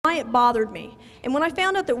it bothered me. And when I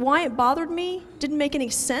found out that why it bothered me didn't make any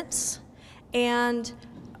sense and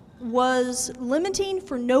was limiting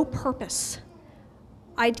for no purpose,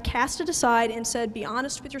 I cast it aside and said, be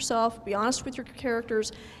honest with yourself, be honest with your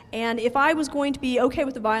characters, and if I was going to be okay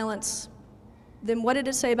with the violence, then what did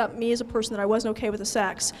it say about me as a person that I wasn't okay with the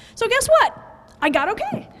sex? So guess what? I got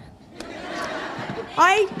okay.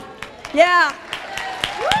 Yeah.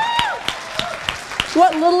 Woo!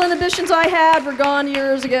 What little inhibitions I had were gone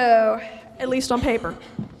years ago, at least on paper.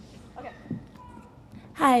 Okay.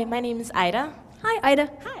 Hi, my name is Ida. Hi,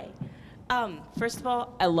 Ida. Hi. First of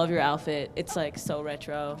all, I love your outfit. It's like so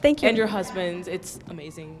retro. Thank you. And your husband's, it's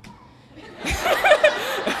amazing.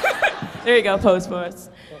 There you go, pose for us.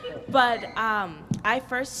 But I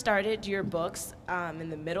first started your books in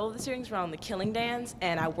the middle of the series around the Killing Dance,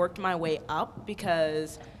 and I worked my way up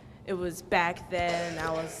because it was back then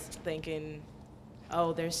I was thinking,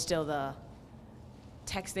 oh, there's still the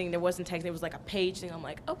texting. There wasn't texting, it was like a page thing. I'm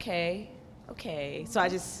like, okay. So I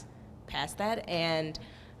just passed that, and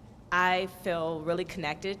I feel really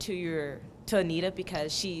connected to Anita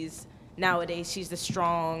because nowadays she's the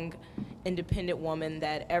strong, independent woman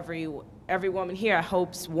that every woman here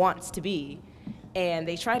hopes wants to be, and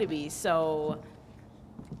they try to be. So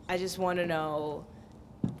I just want to know,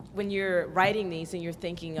 when you're writing these and you're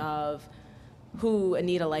thinking of who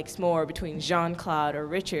Anita likes more between Jean-Claude or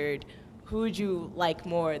Richard, who would you like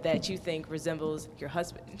more that you think resembles your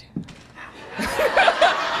husband?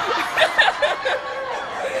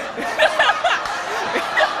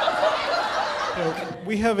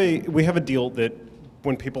 We have a deal that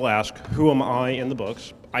when people ask, who am I in the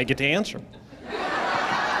books, I get to answer.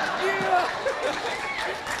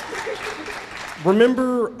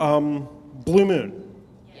 Remember Blue Moon?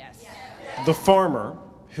 Yes. The farmer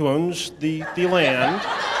who owns the land,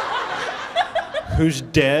 who's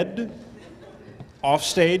dead off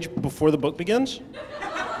stage before the book begins?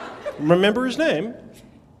 Remember his name?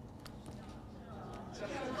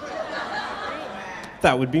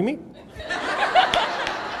 That would be me.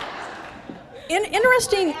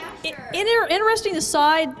 Interesting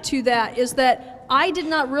aside to that is that I did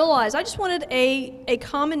not realize, I just wanted a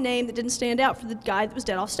common name that didn't stand out for the guy that was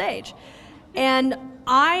dead off stage. And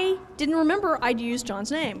I didn't remember I'd used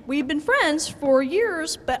John's name. We'd been friends for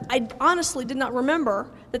years, but I honestly did not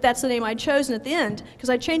remember that that's the name I'd chosen at the end, because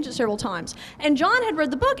I changed it several times. And John had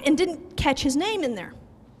read the book and didn't catch his name in there.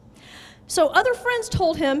 So other friends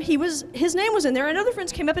told him his name was in there, and other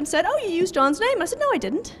friends came up and said, oh, you used John's name. I said, no, I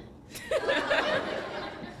didn't.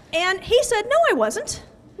 And he said, no, I wasn't.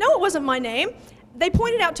 No, it wasn't my name. They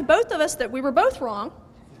pointed out to both of us that we were both wrong.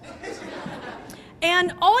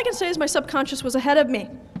 And all I can say is my subconscious was ahead of me.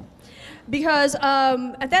 Because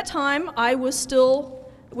at that time, I was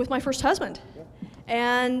still with my first husband.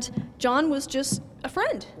 And John was just a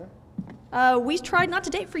friend. We tried not to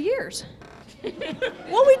date for years.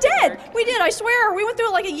 Well, we did. We did, I swear. We went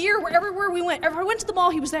through like a year where everywhere we went. If I went to the mall,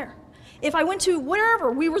 he was there. If I went to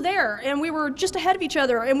wherever, we were there, and we were just ahead of each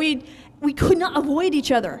other, and we could not avoid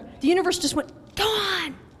each other. The universe just went, go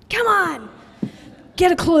on, come on,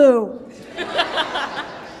 get a clue.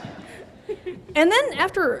 And then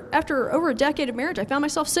after over a decade of marriage, I found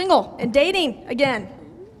myself single and dating again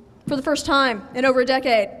for the first time in over a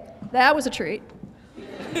decade. That was a treat.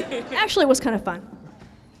 Actually, it was kind of fun,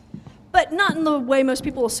 but not in the way most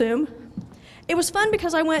people assume. It was fun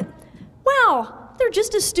because I went, wow, they're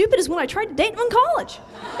just as stupid as when I tried to date them in college.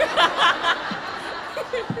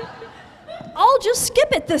 I'll just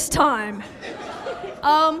skip it this time.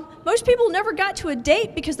 Most people never got to a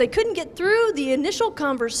date because they couldn't get through the initial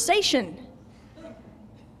conversation.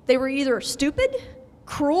 They were either stupid,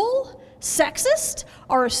 cruel, sexist,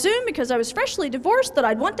 or assumed because I was freshly divorced that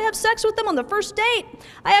I'd want to have sex with them on the first date.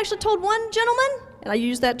 I actually told one gentleman, and I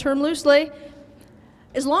use that term loosely,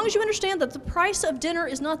 as long as you understand that the price of dinner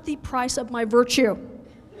is not the price of my virtue.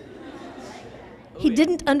 He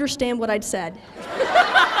didn't understand what I'd said.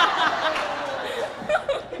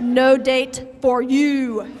 No date for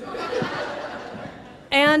you.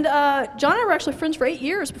 And John and I were actually friends for 8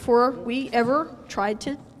 years before we ever tried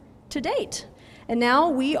to date. And now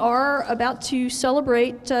we are about to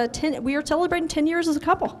celebrate, we are celebrating 10 years as a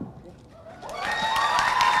couple.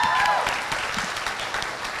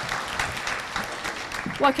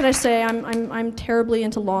 What can I say? I'm terribly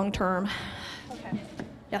into long term. Okay.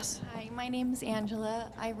 Yes. Hi, my name's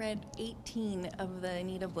Angela. I read 18 of the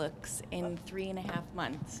Anita books in 3.5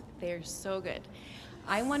 months. They're so good.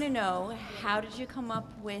 I want to know, how did you come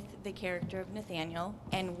up with the character of Nathaniel,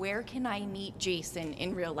 and where can I meet Jason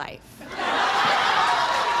in real life?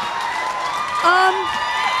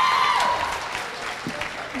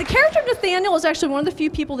 The character of Nathaniel is actually one of the few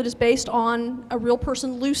people that is based on a real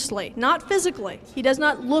person loosely, not physically. He does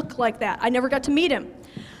not look like that. I never got to meet him.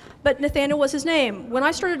 But Nathaniel was his name. When I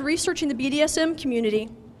started researching the BDSM community,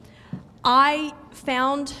 I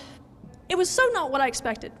found it was so not what I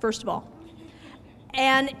expected, first of all.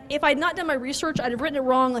 And if I'd not done my research, I'd have written it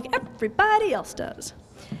wrong like everybody else does.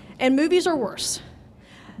 And movies are worse.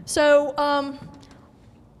 So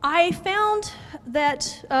I found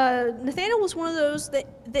that Nathaniel was one of those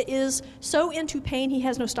that is so into pain he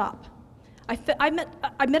has no stop. I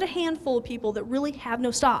met a handful of people that really have no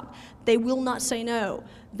stop. They will not say no.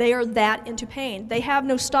 They are that into pain. They have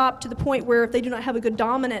no stop to the point where if they do not have a good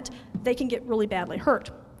dominant, they can get really badly hurt.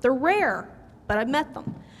 They're rare, but I've met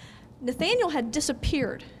them. Nathaniel had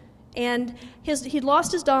disappeared, and he'd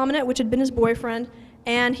lost his dominant, which had been his boyfriend,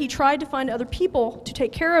 and he tried to find other people to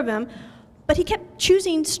take care of him, but he kept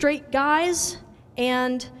choosing straight guys,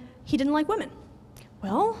 and he didn't like women.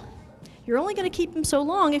 Well, you're only going to keep him so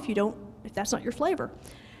long if that's not your flavor.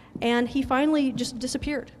 And he finally just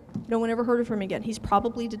disappeared. No one ever heard of him again. He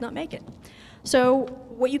probably did not make it. So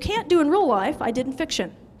what you can't do in real life, I did in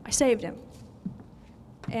fiction. I saved him.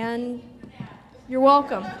 And you're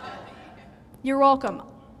welcome. You're welcome.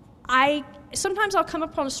 Sometimes I'll come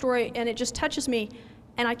upon a story and it just touches me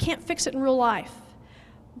and I can't fix it in real life,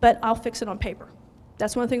 but I'll fix it on paper.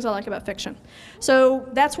 That's one of the things I like about fiction. So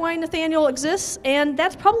that's why Nathaniel exists, and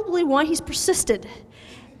that's probably why he's persisted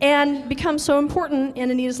and become so important in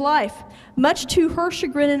Anita's life, much to her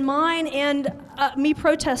chagrin and mine, and me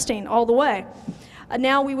protesting all the way.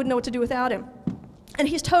 Now we wouldn't know what to do without him. And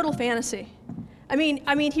he's total fantasy. I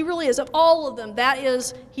mean, he really is. Of all of them,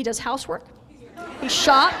 he does housework, he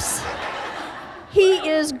shops, he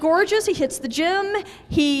is gorgeous, he hits the gym,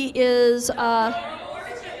 he is,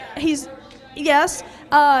 he's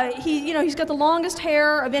got the longest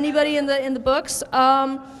hair of anybody in the books,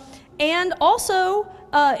 and also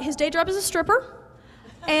his day job is a stripper,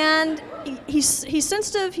 and he's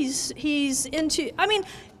sensitive. He's into. I mean,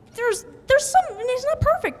 there's some. And he's not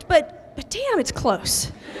perfect, but damn, it's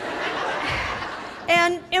close.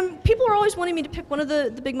 and people are always wanting me to pick one of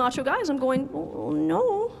the big macho guys. I'm going, oh,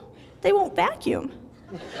 no, they won't vacuum.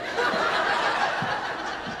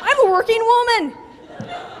 I'm a working woman.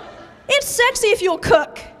 It's sexy if you'll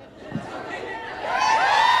cook.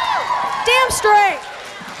 Damn straight.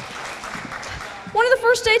 One of the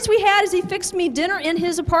first dates we had is he fixed me dinner in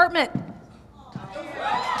his apartment.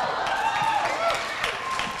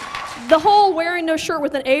 The whole wearing no shirt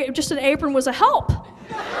with just an apron was a help.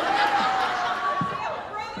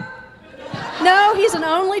 No, he's an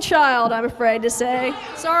only child, I'm afraid to say.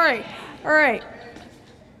 Sorry. All right.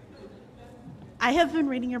 I have been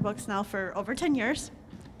reading your books now for over 10 years.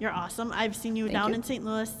 You're awesome. I've seen you down you. in St.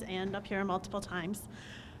 Louis and up here multiple times.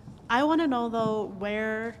 I want to know, though,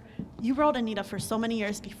 where you wrote Anita for so many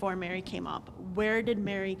years before Mary came up. Where did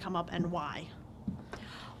Mary come up and why?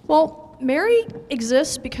 Well, Mary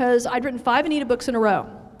exists because I'd written 5 Anita books in a row,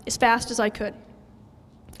 as fast as I could.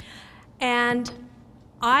 And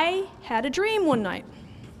I had a dream one night.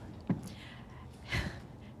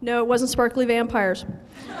 No, it wasn't sparkly vampires.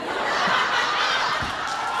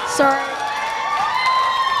 Sorry.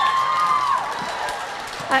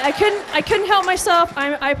 I couldn't help myself.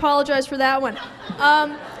 I apologize for that one.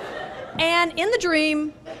 And in the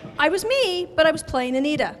dream, I was me, but I was playing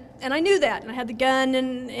Anita. And I knew that. And I had the gun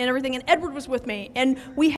and everything. And Edward was with me. And we